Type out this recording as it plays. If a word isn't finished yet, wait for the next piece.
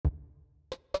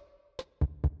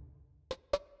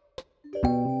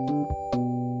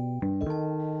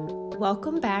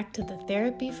Welcome back to the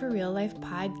Therapy for Real Life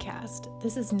podcast.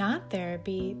 This is not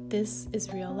therapy, this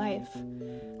is real life.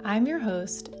 I'm your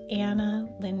host, Anna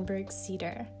Lindberg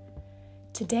Cedar.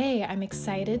 Today, I'm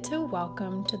excited to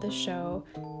welcome to the show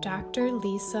Dr.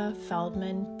 Lisa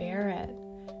Feldman Barrett.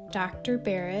 Dr.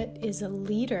 Barrett is a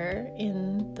leader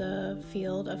in the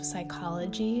field of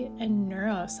psychology and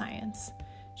neuroscience.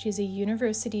 She's a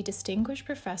University Distinguished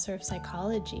Professor of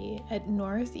Psychology at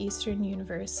Northeastern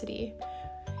University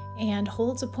and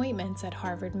holds appointments at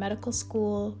Harvard Medical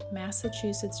School,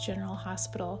 Massachusetts General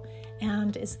Hospital,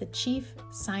 and is the Chief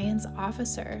Science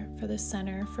Officer for the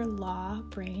Center for Law,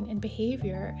 Brain, and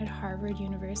Behavior at Harvard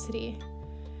University.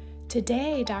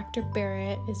 Today, Dr.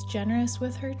 Barrett is generous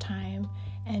with her time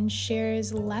and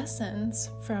shares lessons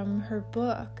from her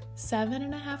book,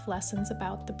 7.5 Lessons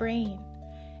About the Brain,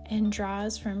 and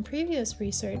draws from previous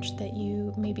research that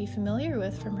you may be familiar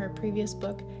with from her previous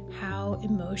book, How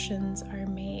Emotions Are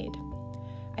Made.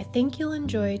 I think you'll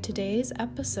enjoy today's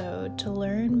episode to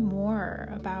learn more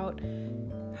about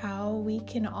how we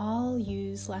can all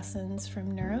use lessons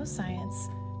from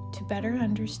neuroscience to better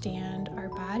understand our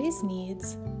body's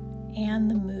needs and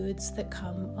the moods that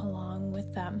come along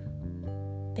with them.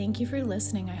 Thank you for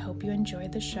listening. I hope you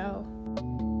enjoyed the show.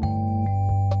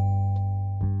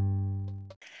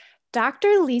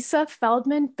 Dr. Lisa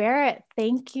Feldman Barrett,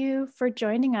 thank you for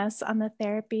joining us on the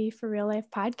Therapy for Real Life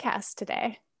podcast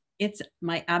today. It's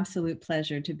my absolute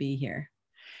pleasure to be here.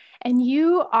 And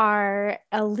you are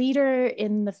a leader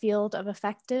in the field of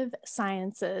affective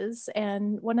sciences.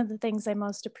 And one of the things I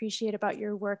most appreciate about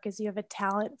your work is you have a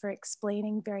talent for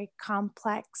explaining very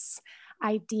complex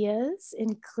ideas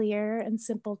in clear and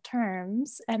simple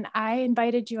terms. And I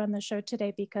invited you on the show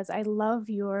today because I love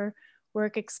your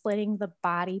work explaining the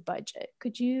body budget.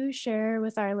 Could you share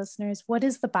with our listeners, what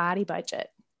is the body budget?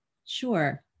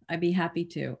 Sure, I'd be happy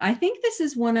to. I think this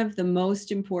is one of the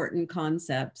most important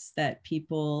concepts that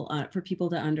for people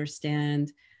to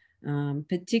understand,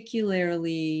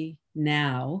 particularly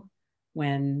now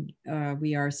when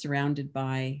we are surrounded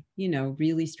by,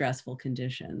 really stressful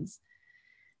conditions.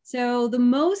 So the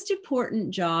most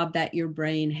important job that your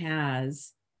brain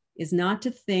has is not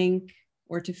to think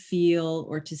or to feel,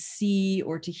 or to see,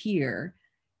 or to hear.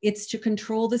 It's to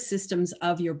control the systems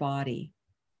of your body.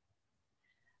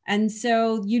 And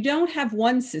so you don't have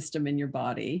one system in your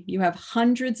body, you have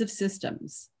hundreds of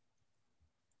systems.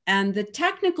 And the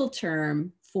technical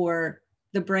term for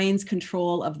the brain's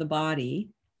control of the body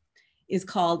is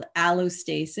called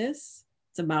allostasis.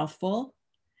 It's a mouthful.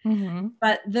 Mm-hmm.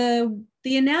 But the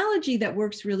analogy that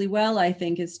works really well, I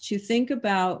think, is to think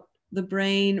about the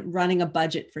brain running a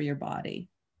budget for your body.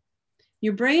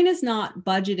 Your brain is not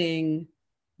budgeting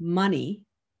money.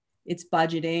 It's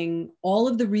budgeting all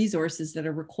of the resources that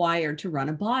are required to run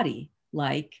a body,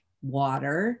 like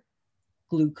water,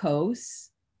 glucose,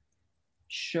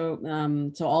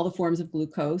 so all the forms of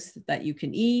glucose that you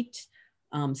can eat,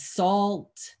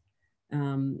 salt,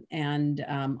 and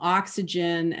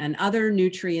oxygen and other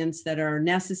nutrients that are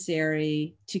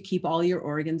necessary to keep all your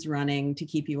organs running, to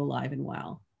keep you alive and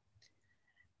well.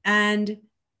 And,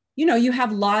 you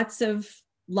have lots of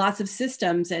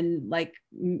systems and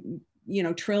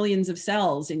trillions of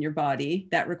cells in your body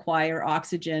that require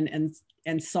oxygen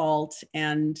and salt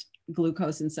and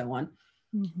glucose and so on.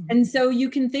 Mm-hmm. And so you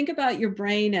can think about your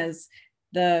brain as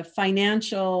the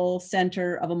financial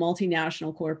center of a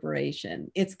multinational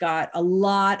corporation. It's got a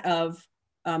lot of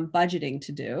budgeting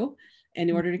to do in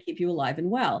order to keep you alive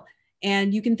and well.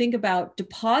 And you can think about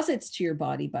deposits to your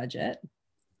body budget,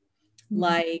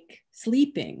 like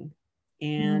sleeping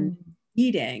and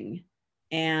eating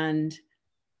and,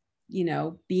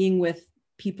 being with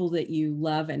people that you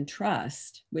love and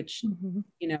trust, which,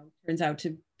 turns out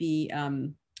to be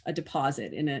a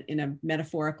deposit in a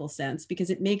metaphorical sense, because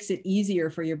it makes it easier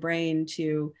for your brain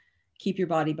to keep your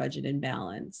body budget in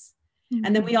balance. Mm-hmm.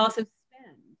 And then we also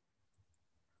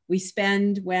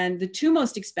spend when the two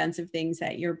most expensive things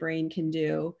that your brain can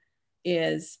do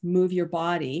is move your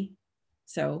body.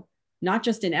 So not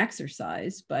just in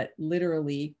exercise, but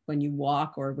literally when you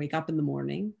walk or wake up in the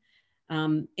morning,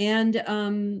 and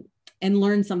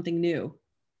learn something new.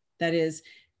 That is,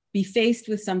 be faced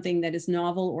with something that is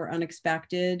novel or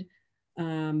unexpected,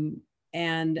 and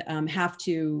have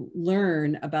to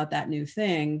learn about that new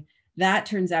thing. That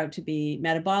turns out to be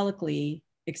metabolically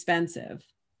expensive.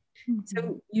 Mm-hmm.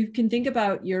 So you can think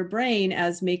about your brain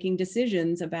as making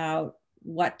decisions about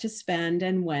what to spend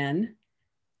and when,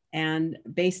 and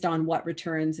based on what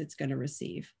returns it's going to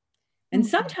receive. And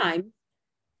sometimes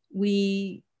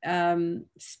we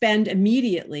spend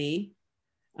immediately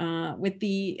with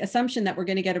the assumption that we're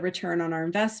going to get a return on our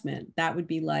investment. That would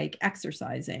be like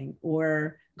exercising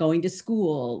or going to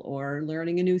school or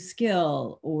learning a new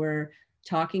skill or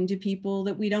talking to people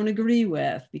that we don't agree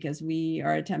with because we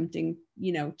are attempting,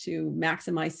 to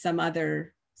maximize some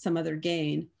other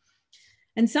gain.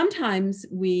 And sometimes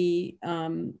we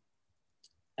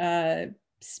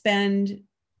spend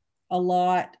a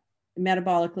lot,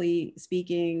 metabolically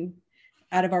speaking,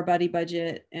 out of our body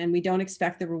budget, and we don't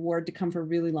expect the reward to come for a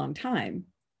really long time,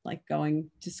 like going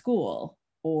to school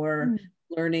or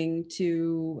learning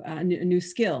to a new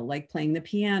skill, like playing the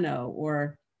piano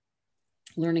or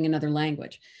learning another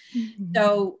language. Mm-hmm.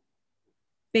 So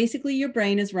basically your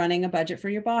brain is running a budget for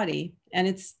your body, and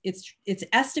it's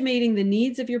estimating the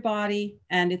needs of your body,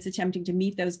 and it's attempting to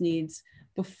meet those needs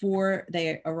before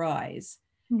they arise.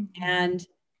 Mm-hmm. And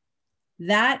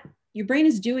that your brain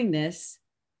is doing this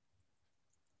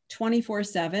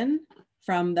 24/7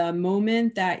 from the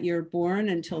moment that you're born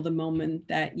until the moment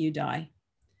that you die.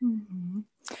 Mm-hmm.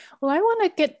 Well, I want to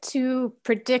get to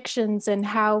predictions and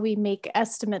how we make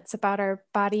estimates about our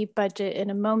body budget in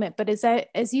a moment. But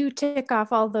as you tick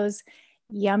off all those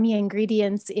yummy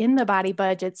ingredients in the body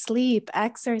budget, sleep,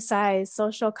 exercise,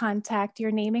 social contact,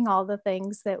 you're naming all the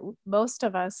things that most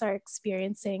of us are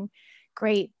experiencing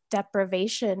great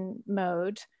deprivation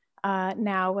mode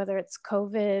now, whether it's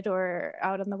COVID or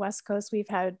out on the West Coast, we've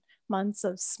had months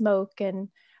of smoke, and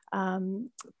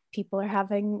people are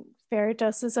having fair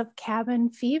doses of cabin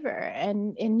fever.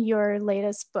 And in your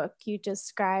latest book, you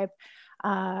describe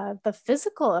the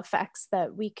physical effects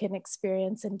that we can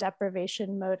experience in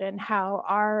deprivation mode and how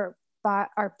our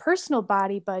personal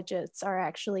body budgets are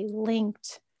actually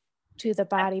linked to the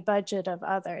body budget of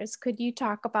others. Could you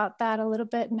talk about that a little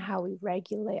bit and how we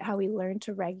learn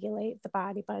to regulate the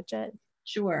body budget?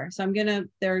 Sure. So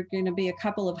there are going to be a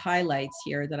couple of highlights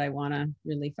here that I want to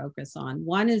really focus on.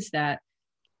 One is that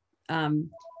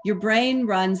your brain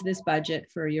runs this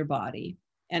budget for your body,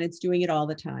 and it's doing it all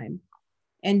the time.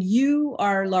 And you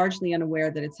are largely unaware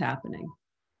that it's happening.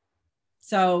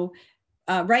 So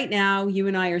right now, you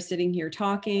and I are sitting here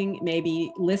talking.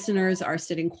 Maybe listeners are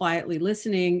sitting quietly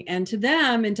listening. And to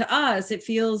them and to us, it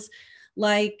feels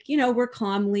like, we're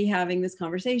calmly having this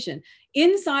conversation.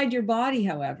 Inside your body,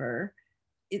 however,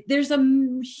 there's a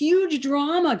huge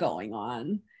drama going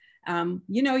on.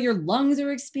 Your lungs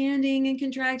are expanding and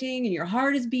contracting, and your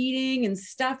heart is beating, and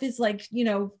stuff is like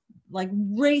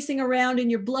racing around in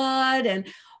your blood. And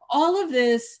all of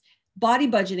this body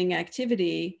budgeting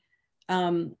activity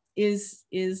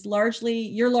is largely,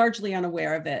 you're largely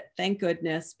unaware of it. Thank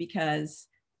goodness, because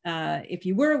if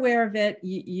you were aware of it,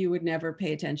 you would never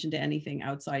pay attention to anything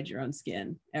outside your own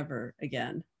skin ever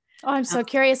again. Oh, I'm so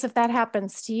curious if that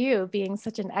happens to you, being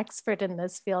such an expert in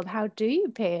this field. How do you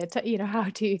pay it? How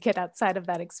do you get outside of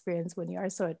that experience when you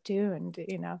are so attuned?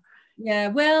 Yeah,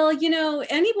 well,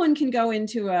 anyone can go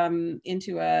into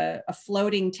a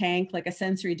floating tank, like a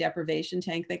sensory deprivation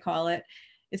tank, they call it.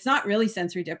 It's not really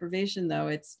sensory deprivation, though.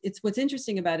 It's what's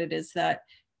interesting about it is that,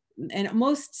 and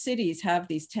most cities have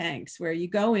these tanks where you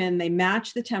go in, they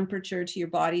match the temperature to your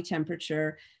body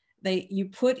temperature. You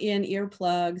put in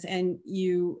earplugs and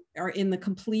you are in the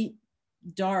complete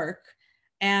dark,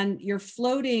 and you're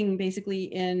floating basically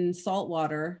in salt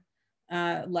water,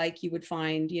 like you would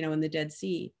find, in the Dead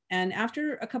Sea. And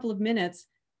after a couple of minutes,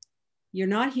 you're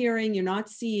not hearing, you're not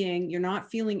seeing, you're not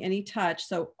feeling any touch.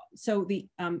 So the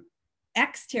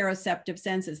exteroceptive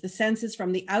senses, the senses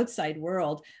from the outside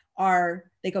world,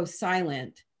 they go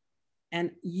silent.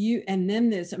 And then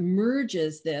this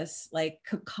emerges this like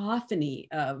cacophony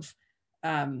of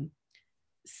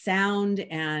sound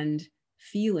and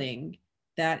feeling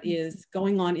that is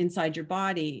going on inside your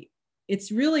body. It's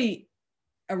really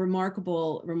a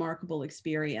remarkable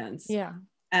experience. Yeah.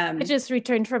 I just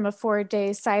returned from a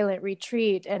 4-day silent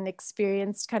retreat and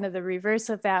experienced kind of the reverse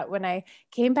of that when I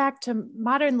came back to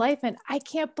modern life. And I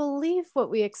can't believe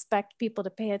what we expect people to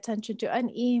pay attention to: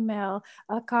 an email,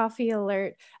 a coffee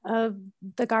alert,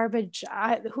 the garbage,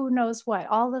 who knows what,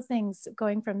 all the things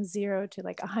going from 0 to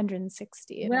like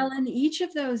 160. Well, and each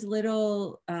of those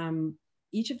little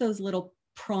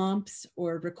prompts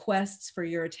or requests for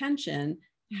your attention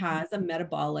has a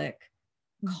metabolic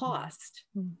cost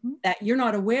that you're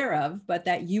not aware of, but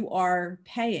that you are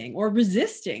paying, or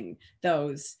resisting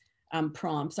those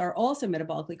prompts are also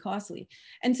metabolically costly.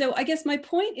 And so I guess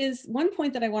one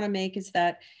point that I want to make is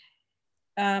that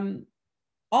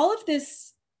all of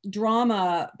this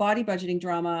drama, body budgeting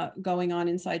drama going on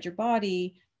inside your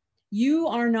body, you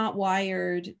are not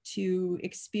wired to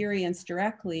experience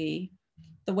directly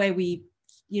the way we,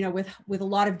 with a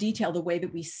lot of detail, the way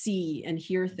that we see and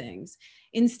hear things.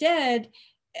 Instead,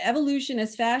 evolution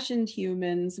has fashioned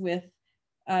humans with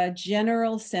a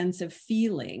general sense of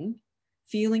feeling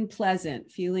pleasant,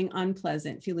 feeling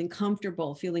unpleasant, feeling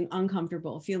comfortable, feeling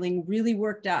uncomfortable, feeling really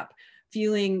worked up,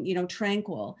 feeling,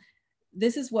 tranquil.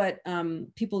 This is what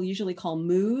people usually call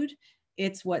mood.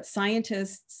 It's what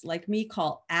scientists like me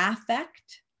call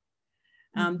affect.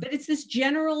 But it's this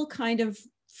general kind of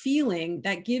feeling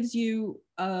that gives you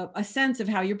a sense of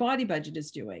how your body budget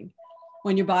is doing.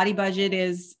 When your body budget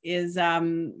is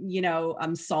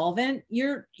solvent,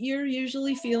 you're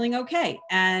usually feeling okay.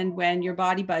 And when your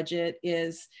body budget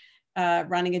is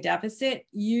running a deficit,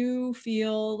 you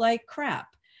feel like crap.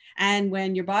 And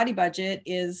when your body budget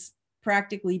is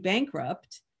practically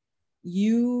bankrupt,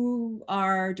 you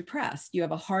are depressed. You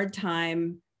have a hard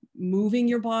time moving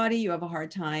your body. You have a hard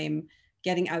time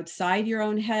getting outside your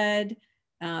own head.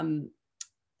 And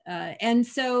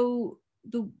so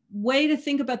the way to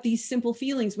think about these simple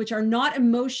feelings, which are not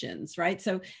emotions, right?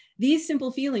 So these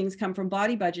simple feelings come from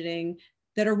body budgeting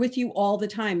that are with you all the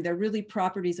time. They're really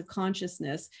properties of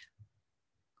consciousness.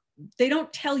 They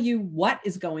don't tell you what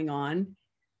is going on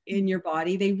in your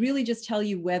body. They really just tell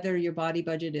you whether your body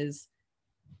budget is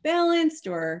balanced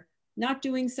or not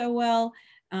doing so well.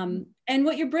 And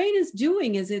what your brain is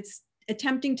doing is it's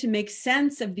attempting to make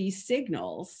sense of these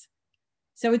signals.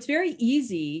 So it's very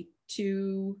easy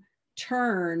to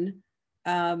turn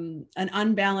an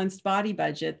unbalanced body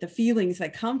budget, the feelings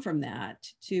that come from that,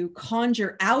 to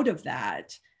conjure out of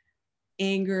that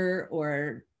anger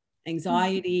or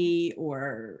anxiety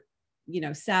or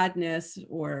sadness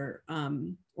or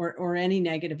any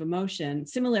negative emotion.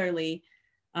 Similarly,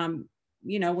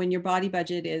 when your body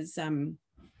budget is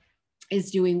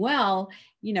doing well,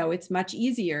 it's much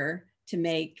easier to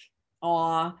make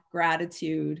awe,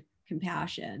 gratitude,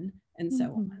 compassion, and so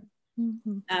on.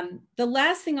 The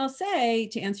last thing I'll say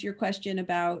to answer your question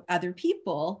about other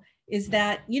people is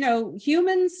that,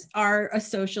 humans are a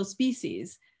social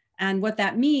species. And what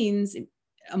that means,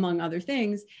 among other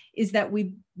things, is that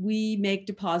we make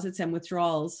deposits and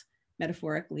withdrawals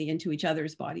metaphorically into each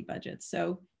other's body budgets.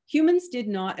 So humans did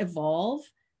not evolve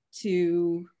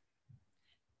to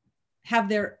have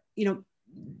their,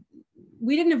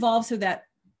 we didn't evolve so that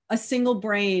a single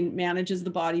brain manages the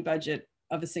body budget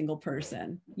of a single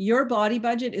person. Your body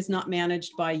budget is not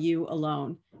managed by you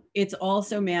alone. It's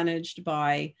also managed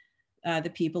by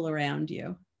the people around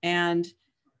you. And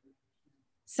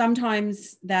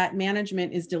sometimes that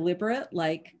management is deliberate,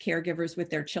 like caregivers with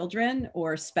their children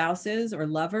or spouses or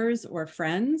lovers or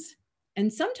friends.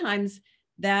 And sometimes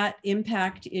that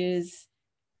impact is,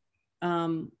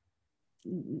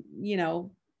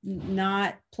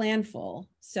 not planful.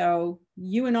 So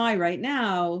you and I right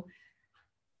now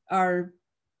are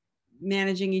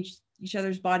managing each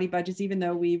other's body budgets, even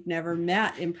though we've never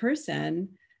met in person.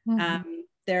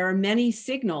 There are many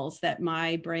signals that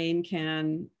my brain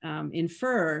can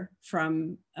infer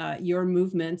from your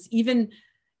movements, even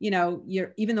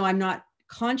though I'm not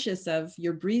conscious of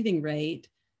your breathing rate,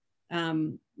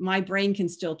 my brain can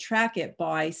still track it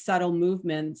by subtle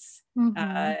movements,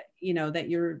 that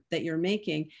you're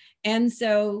making. And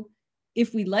so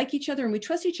if we like each other and we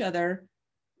trust each other,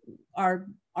 our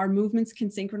movements can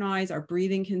synchronize, our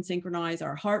breathing can synchronize,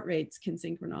 our heart rates can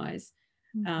synchronize.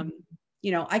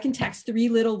 I can text 3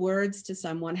 little words to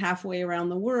someone halfway around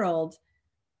the world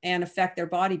and affect their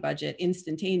body budget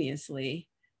instantaneously.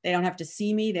 They don't have to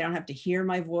see me. They don't have to hear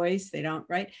my voice. They don't,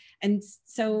 right? And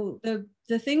so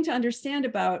the thing to understand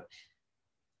about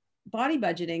body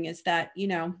budgeting is that,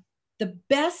 the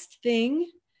best thing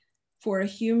for a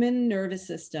human nervous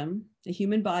system, a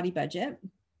human body budget,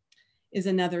 is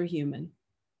another human.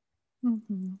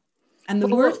 And the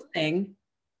worst thing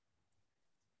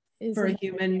for a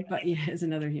human is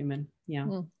another human. Yeah.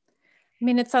 I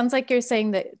mean, it sounds like you're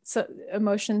saying that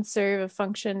emotions serve a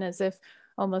function as if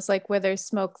almost like where there's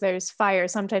smoke, there's fire.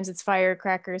 Sometimes it's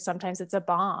firecrackers, sometimes it's a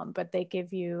bomb, but they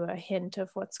give you a hint of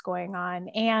what's going on.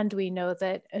 And we know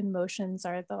that emotions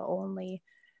are the only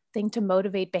thing to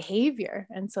motivate behavior.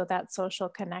 And so that social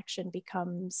connection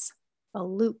becomes a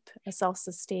loop, a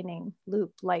self-sustaining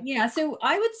loop. So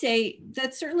I would say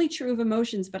that's certainly true of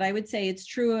emotions, but I would say it's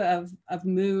true of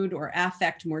mood or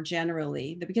affect more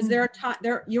generally, because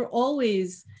you're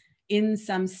always in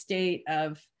some state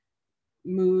of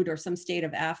mood or some state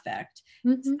of affect.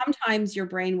 Sometimes your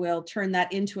brain will turn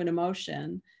that into an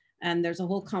emotion, and there's a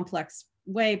whole complex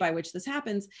way by which this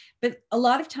happens, but a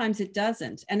lot of times it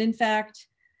doesn't. And in fact,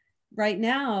 right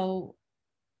now,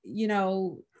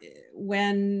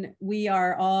 when we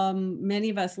are many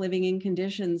of us living in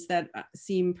conditions that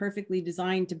seem perfectly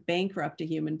designed to bankrupt a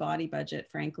human body budget,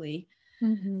 frankly,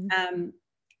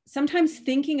 sometimes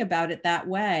thinking about it that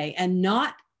way and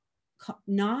not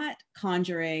not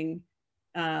conjuring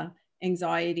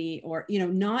anxiety, or, you know,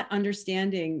 not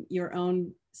understanding your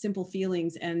own simple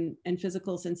feelings and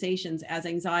physical sensations as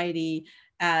anxiety,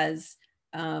 as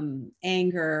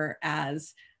anger,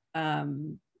 as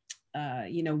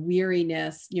you know,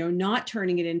 weariness, you know, not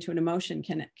turning it into an emotion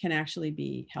can actually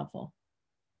be helpful.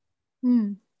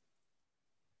 You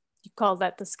call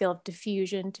that the skill of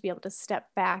diffusion, to be able to step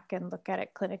back and look at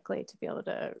it clinically, to be able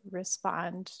to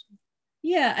respond.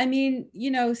 Yeah, I mean,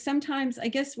 you know, sometimes I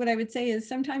guess what I would say is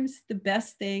sometimes the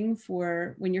best thing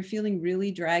for when you're feeling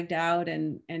really dragged out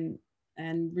and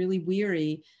really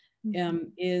weary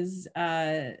is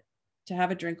to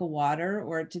have a drink of water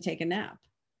or to take a nap.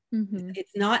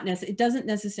 It's not it doesn't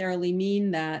necessarily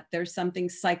mean that there's something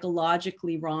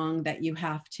psychologically wrong that you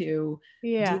have to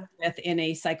deal with in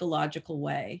a psychological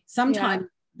way. Sometimes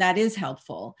that is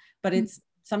helpful, but it's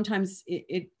sometimes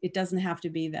it doesn't have to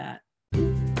be that.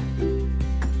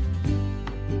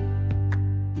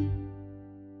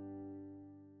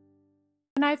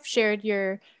 When I've shared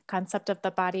your concept of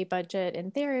the body budget in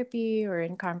therapy or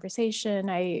in conversation,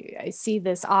 I see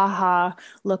this aha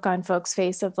look on folks'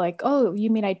 face of like, oh, you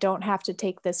mean I don't have to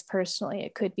take this personally?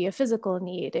 It could be a physical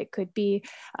need. It could be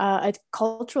a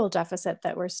cultural deficit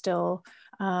that we're still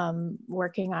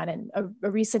working on. And a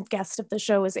recent guest of the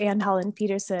show was Anne Helen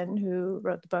Peterson, who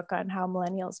wrote the book on how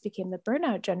millennials became the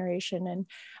burnout generation,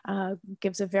 and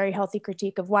gives a very healthy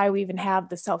critique of why we even have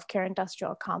the self-care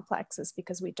industrial complex, is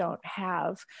because we don't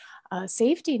have a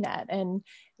safety net. And,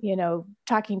 you know,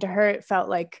 talking to her, it felt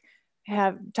like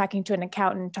talking to an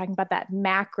accountant, talking about that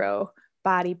macro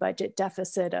body budget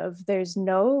deficit of there's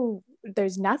nothing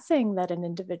that an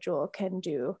individual can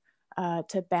do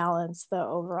to balance the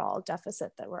overall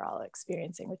deficit that we're all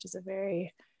experiencing, which is a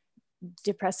very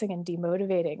depressing and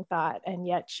demotivating thought. And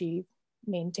yet she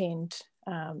maintained,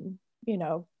 you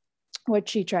know, what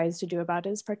she tries to do about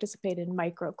is participate in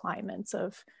microclimates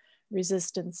of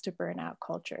resistance to burnout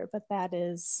culture. But that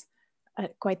is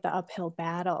quite the uphill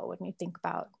battle when you think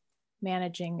about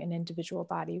managing an individual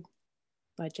body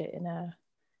budget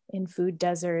in food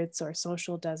deserts or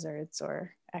social deserts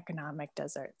or economic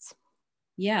deserts.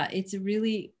 Yeah, it's a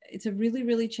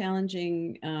really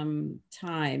challenging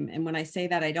time. And when I say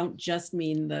that, I don't just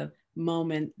mean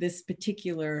this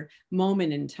particular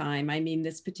moment in time. I mean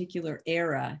this particular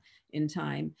era in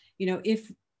time. You know,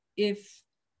 if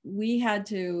we had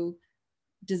to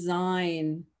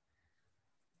design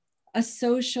a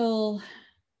social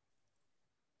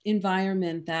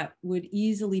environment that would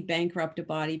easily bankrupt a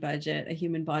body budget, a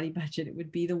human body budget, it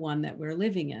would be the one that we're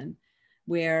living in,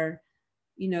 where,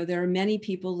 you know, there are many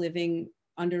people living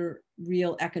under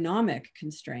real economic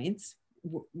constraints,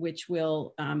 which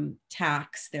will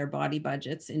tax their body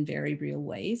budgets in very real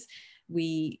ways.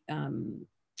 We don't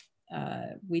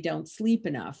sleep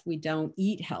enough. We don't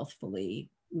eat healthfully.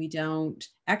 We don't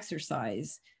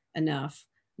exercise enough.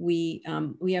 We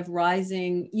have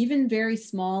rising, even very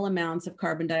small amounts of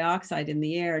carbon dioxide in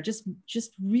the air,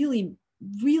 just really,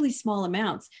 really small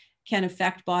amounts can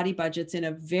affect body budgets in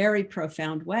a very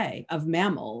profound way of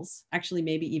mammals, actually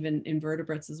maybe even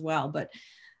invertebrates as well, but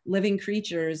living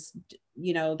creatures,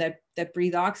 you know, that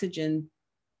breathe oxygen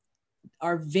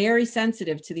are very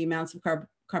sensitive to the amounts of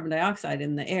carbon dioxide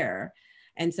in the air.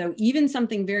 And so even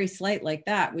something very slight like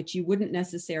that, which you wouldn't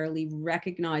necessarily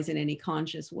recognize in any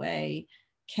conscious way,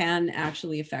 can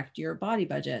actually affect your body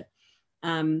budget.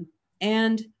 And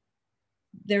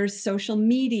there's social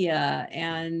media,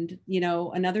 and, you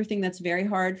know, another thing that's very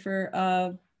hard for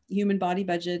a human body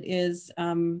budget is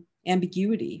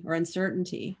ambiguity or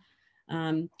uncertainty.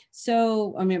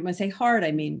 So, I mean, when I say hard,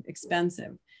 I mean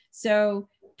expensive. So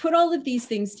put all of these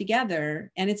things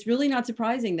together, and it's really not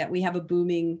surprising that we have a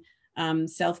booming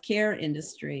self-care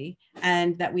industry,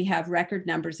 and that we have record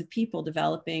numbers of people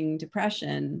developing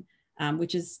depression,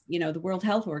 which is, you know, the World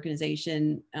Health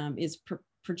Organization is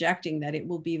projecting that it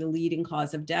will be the leading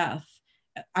cause of death,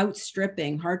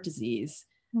 outstripping heart disease,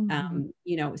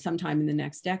 you know, sometime in the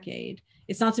next decade.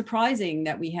 It's not surprising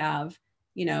that we have,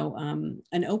 you know,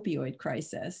 an opioid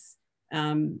crisis.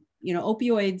 You know,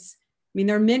 opioids, I mean,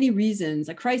 there are many reasons.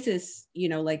 A crisis, you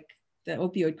know, like the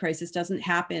opioid crisis doesn't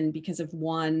happen because of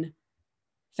one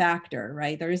factor,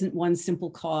 right? There isn't one simple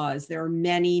cause. There are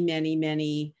many, many,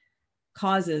 many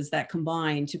causes that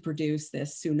combine to produce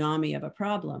this tsunami of a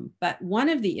problem. But one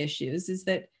of the issues is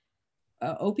that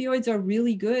opioids are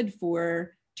really good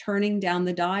for turning down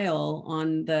the dial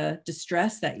on the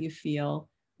distress that you feel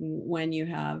when you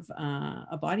have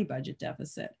a body budget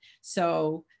deficit.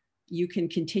 So you can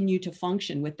continue to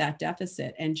function with that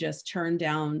deficit and just turn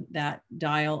down that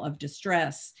dial of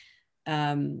distress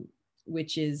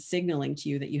which is signaling to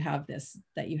you that you have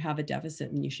a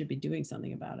deficit and you should be doing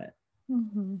something about it.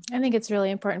 I think it's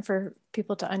really important for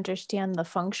people to understand the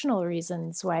functional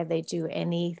reasons why they do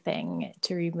anything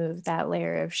to remove that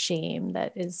layer of shame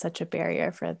that is such a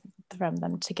barrier from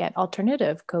them to get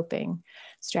alternative coping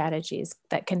strategies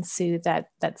that can soothe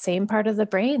that same part of the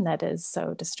brain that is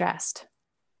so distressed.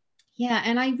 Yeah,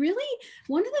 and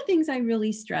one of the things I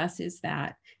really stress is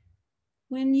that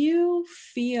when you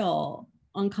feel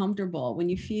uncomfortable, when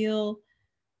you feel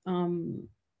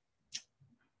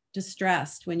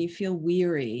distressed, when you feel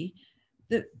weary,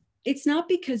 that it's not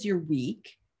because you're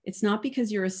weak. It's not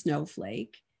because you're a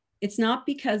snowflake. It's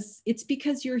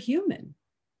because you're human.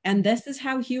 And this is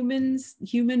how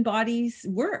human bodies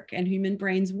work and human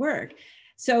brains work.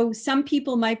 So some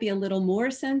people might be a little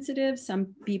more sensitive, some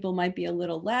people might be a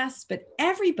little less, but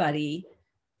everybody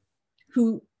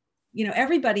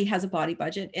has a body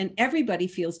budget, and everybody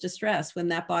feels distressed when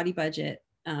that body budget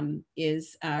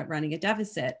is running a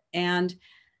deficit. And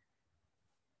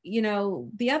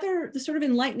the sort of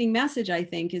enlightening message, I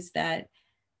think, is that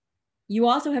you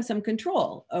also have some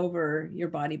control over your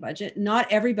body budget.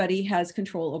 Not everybody has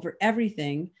control over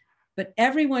everything, but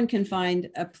everyone can find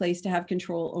a place to have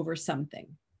control over something.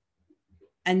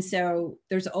 And so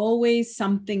there's always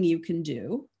something you can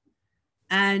do.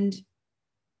 And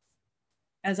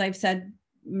as I've said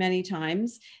many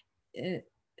times, it's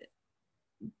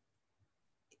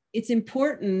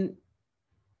important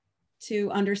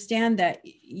to understand that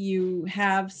you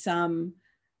have some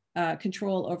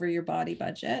control over your body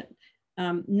budget,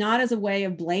 not as a way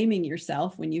of blaming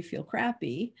yourself when you feel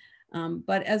crappy,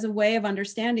 but as a way of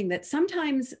understanding that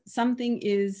sometimes something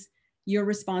is your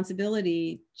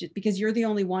responsibility just because you're the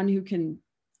only one who can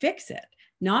fix it,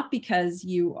 not because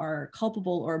you are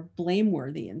culpable or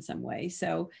blameworthy in some way.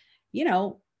 So,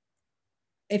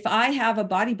 if I have a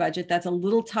body budget that's a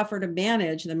little tougher to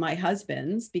manage than my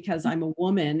husband's because I'm a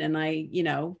woman and I,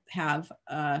 have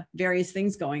various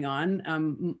things going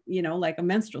on, like a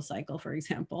menstrual cycle, for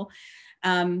example,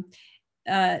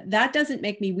 that doesn't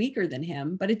make me weaker than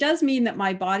him, but it does mean that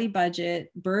my body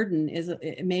budget burden is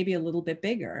maybe a little bit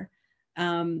bigger.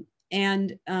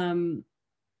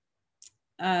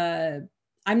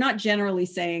 I'm not generally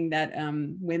saying that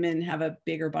women have a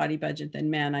bigger body budget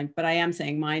than men, but I am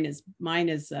saying mine is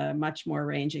much more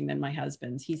ranging than my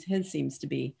husband's. His seems to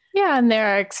be. Yeah, and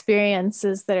there are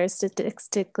experiences that are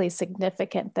statistically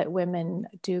significant that women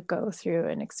do go through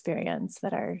and experience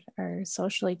that are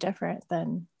socially different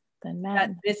than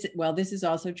men. This is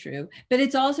also true, but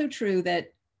it's also true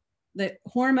that the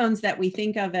hormones that we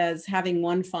think of as having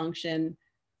one function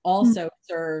also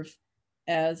serve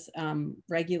as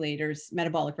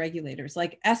metabolic regulators.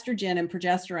 Like estrogen and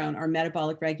progesterone are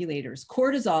metabolic regulators.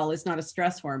 Cortisol is not a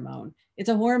stress hormone. It's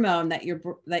a hormone that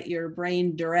your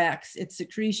brain directs its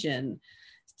secretion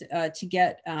to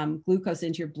get glucose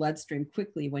into your bloodstream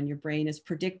quickly when your brain is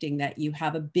predicting that you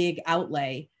have a big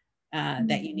outlay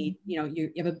that you need,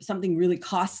 you have something really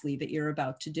costly that you're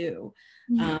about to do.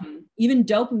 Even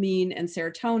dopamine and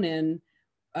serotonin,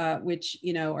 which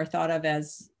are thought of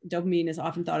as, dopamine is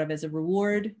often thought of as a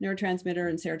reward neurotransmitter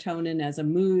and serotonin as a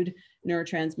mood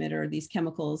neurotransmitter. These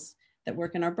chemicals that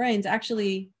work in our brains,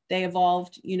 actually they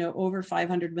evolved over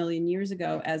 500 million years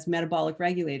ago as metabolic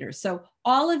regulators. So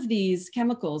all of these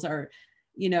chemicals are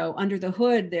under the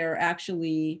hood, they're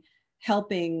actually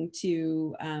helping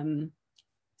to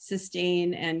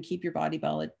sustain and keep your body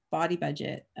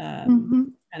budget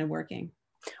kind of working.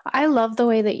 I love the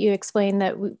way that you explain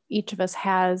that each of us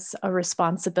has a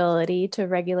responsibility to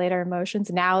regulate our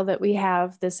emotions now that we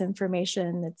have this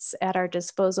information that's at our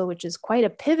disposal, which is quite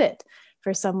a pivot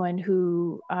for someone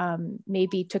who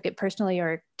maybe took it personally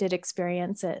or did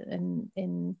experience it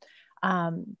in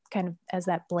kind of as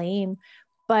that blame.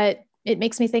 But it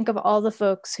makes me think of all the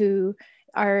folks who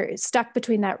are stuck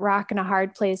between that rock and a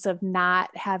hard place of not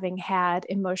having had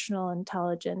emotional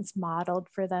intelligence modeled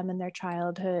for them in their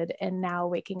childhood, and now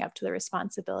waking up to the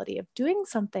responsibility of doing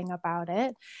something about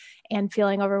it and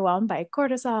feeling overwhelmed by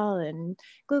cortisol and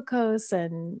glucose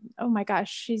and, oh my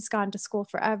gosh, she's gone to school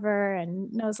forever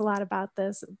and knows a lot about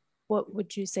this. What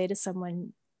would you say to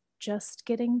someone just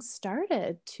getting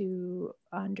started to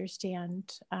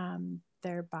understand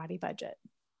their body budget?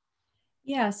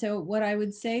 Yeah. So what I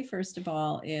would say, first of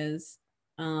all, is,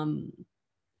 I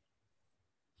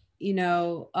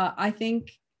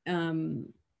think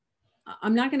I'm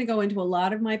not going to go into a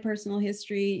lot of my personal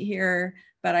history here,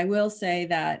 but I will say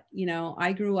that,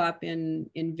 I grew up in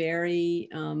very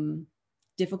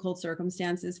difficult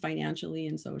circumstances financially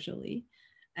and socially.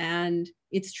 And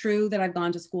it's true that I've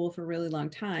gone to school for a really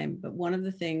long time, but one of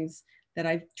the things that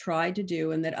I've tried to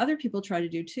do and that other people try to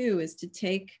do too is to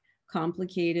take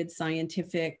complicated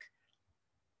scientific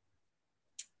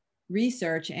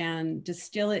research and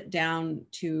distill it down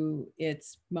to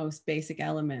its most basic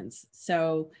elements.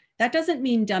 So that doesn't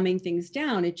mean dumbing things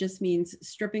down. It just means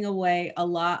stripping away a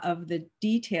lot of the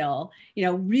detail. You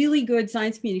know, really good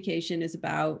science communication is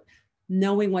about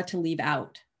knowing what to leave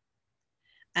out.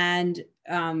 And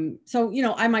so, you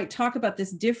know, I might talk about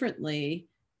this differently,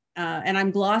 and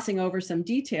I'm glossing over some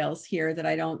details here that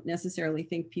I don't necessarily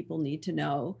think people need to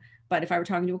know. But if I were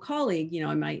talking to a colleague, you know,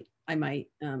 I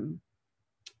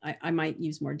might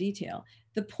use more detail.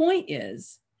 The point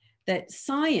is that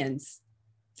science,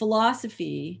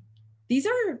 philosophy, these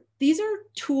are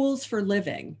tools for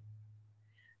living.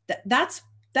 That's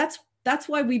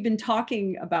why we've been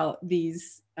talking about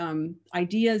these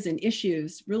ideas and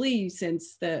issues really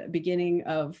since the beginning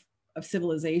of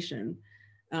civilization.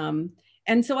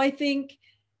 And so I think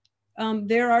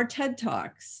there are TED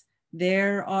Talks,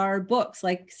 there are books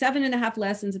like 7.5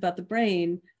 Lessons About the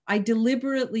Brain. I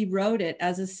deliberately wrote it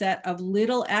as a set of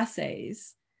little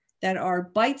essays that are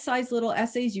bite-sized little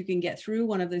essays. You can get through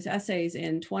one of those essays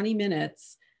in 20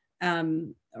 minutes,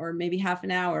 or maybe half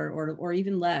an hour, or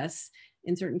even less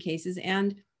in certain cases.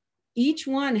 And each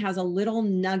one has a little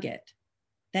nugget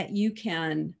that you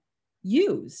can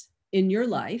use in your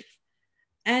life.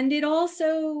 And it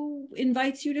also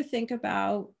invites you to think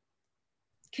about,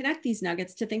 connect these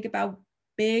nuggets to think about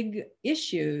big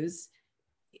issues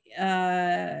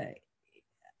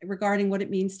regarding what it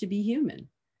means to be human,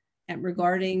 and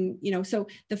regarding, you know, so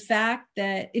the fact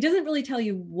that it doesn't really tell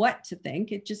you what to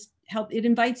think, it just it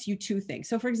invites you to think.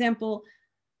 So for example,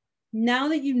 now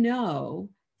that you know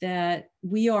that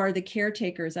we are the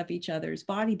caretakers of each other's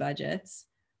body budgets,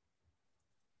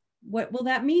 what will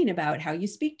that mean about how you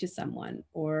speak to someone,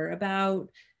 or about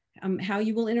how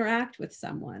you will interact with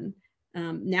someone?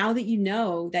 Now that you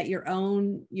know that your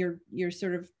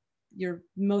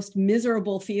most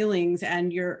miserable feelings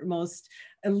and your most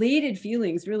elated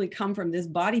feelings really come from this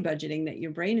body budgeting that your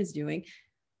brain is doing,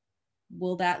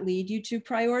 will that lead you to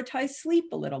prioritize sleep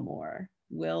a little more?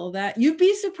 You'd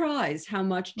be surprised how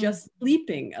much just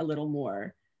sleeping a little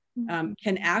more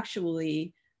can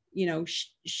actually, you know,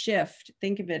 shift.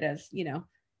 Think of it as, you know,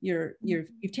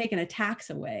 you've taken a tax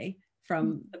away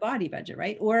from the body budget,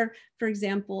 right? Or for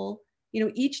example, you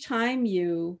know, each time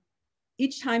you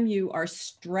are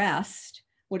stressed,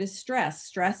 what is stress?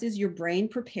 Stress is your brain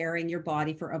preparing your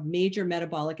body for a major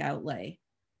metabolic outlay.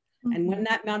 Mm-hmm. And when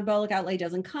that metabolic outlay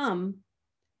doesn't come,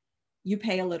 you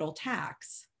pay a little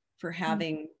tax for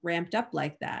having ramped up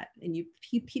like that. And you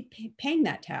keep paying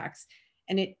that tax.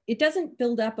 And it doesn't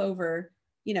build up over,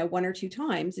 you know, 1 or 2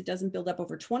 times. It doesn't build up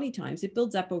over 20 times. It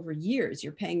builds up over years.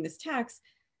 You're paying this tax,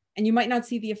 and you might not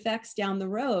see the effects down the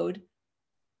road,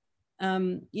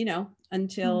 you know,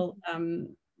 until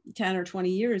 10 or 20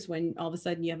 years, when all of a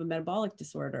sudden you have a metabolic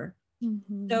disorder.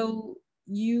 Mm-hmm. So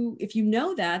if you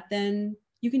know that, then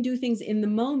you can do things in the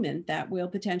moment that will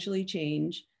potentially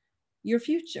change your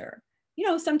future. You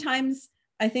know, sometimes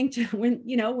I think when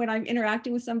I'm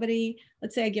interacting with somebody,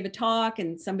 let's say I give a talk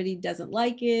and somebody doesn't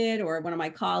like it, or one of my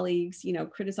colleagues, you know,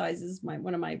 criticizes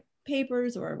one of my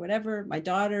papers or whatever. My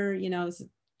daughter, you know, is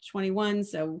 21.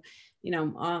 So, you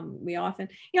know, we often,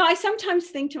 you know, I sometimes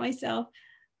think to myself,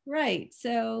 right,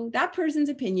 so that person's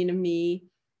opinion of me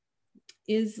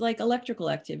is like electrical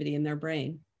activity in their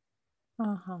brain.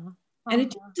 And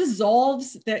it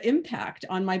dissolves the impact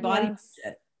on my body.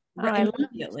 Yes. I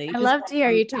love to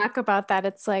hear you talk about that.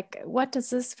 It's like, what does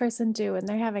this person do when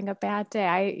they're having a bad day?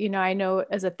 I know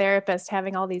as a therapist,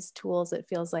 having all these tools, it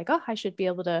feels like, oh, I should be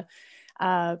able to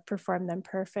perform them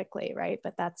perfectly, right?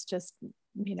 But that's just,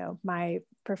 you know, my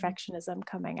perfectionism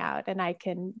coming out, and I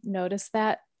can notice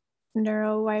that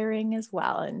neurowiring as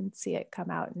well and see it come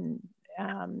out,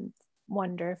 and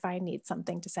wonder if I need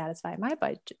something to satisfy my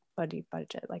body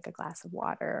budget, like a glass of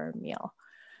water or a meal.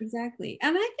 Exactly.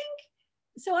 And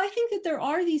I think that there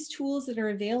are these tools that are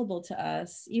available to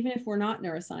us, even if we're not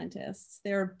neuroscientists.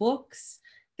 There are books,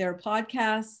 there are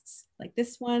podcasts like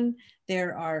this one,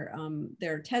 there are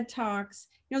TED Talks.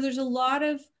 You know, there's a lot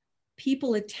of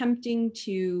people attempting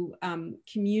to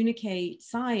communicate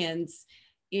science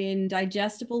in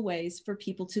digestible ways for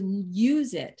people to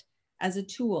use it as a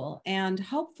tool. And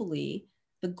hopefully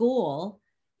the goal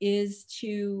is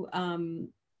to,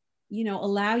 you know,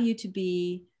 allow you to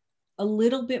be a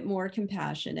little bit more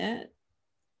compassionate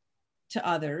to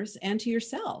others and to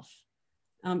yourself.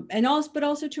 But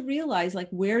also to realize like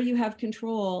where you have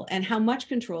control and how much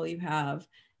control you have,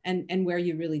 and where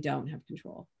you really don't have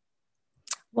control.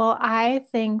 Well, I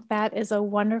think that is a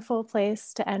wonderful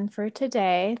place to end for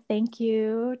today. Thank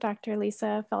you, Dr.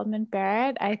 Lisa Feldman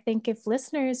Barrett. I think if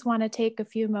listeners want to take a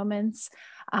few moments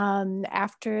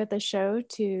after the show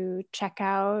to check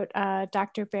out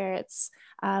Dr. Barrett's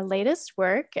latest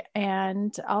work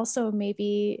and also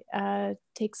maybe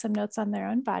take some notes on their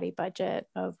own body budget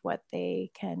of what they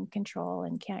can control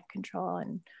and can't control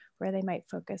and where they might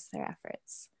focus their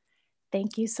efforts.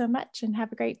 Thank you so much and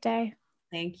have a great day.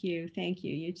 Thank you. Thank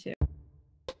you. You too.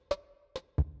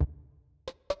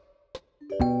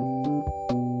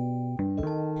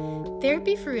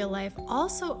 Therapy for Real Life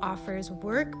also offers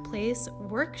workplace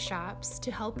workshops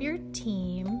to help your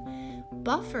team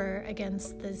buffer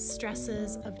against the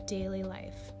stresses of daily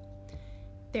life.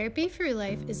 Therapy for Real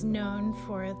Life is known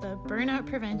for the Burnout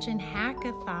Prevention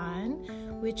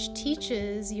Hackathon, which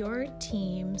teaches your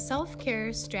team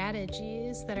self-care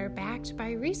strategies that are backed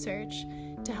by research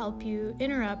to help you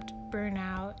interrupt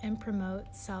burnout and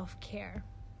promote self-care.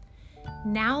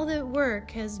 Now that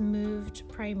work has moved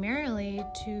primarily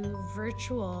to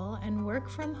virtual and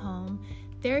work from home,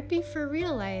 Therapy for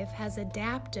Real Life has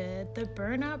adapted the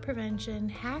Burnout Prevention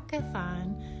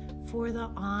Hackathon for the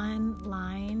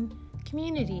online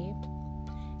community.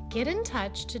 Get in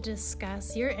touch to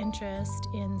discuss your interest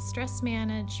in stress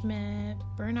management,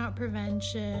 burnout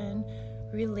prevention,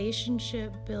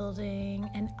 relationship building,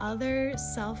 and other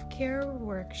self-care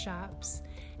workshops,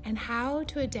 and how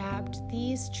to adapt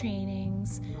these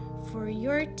trainings for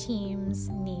your team's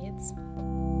needs.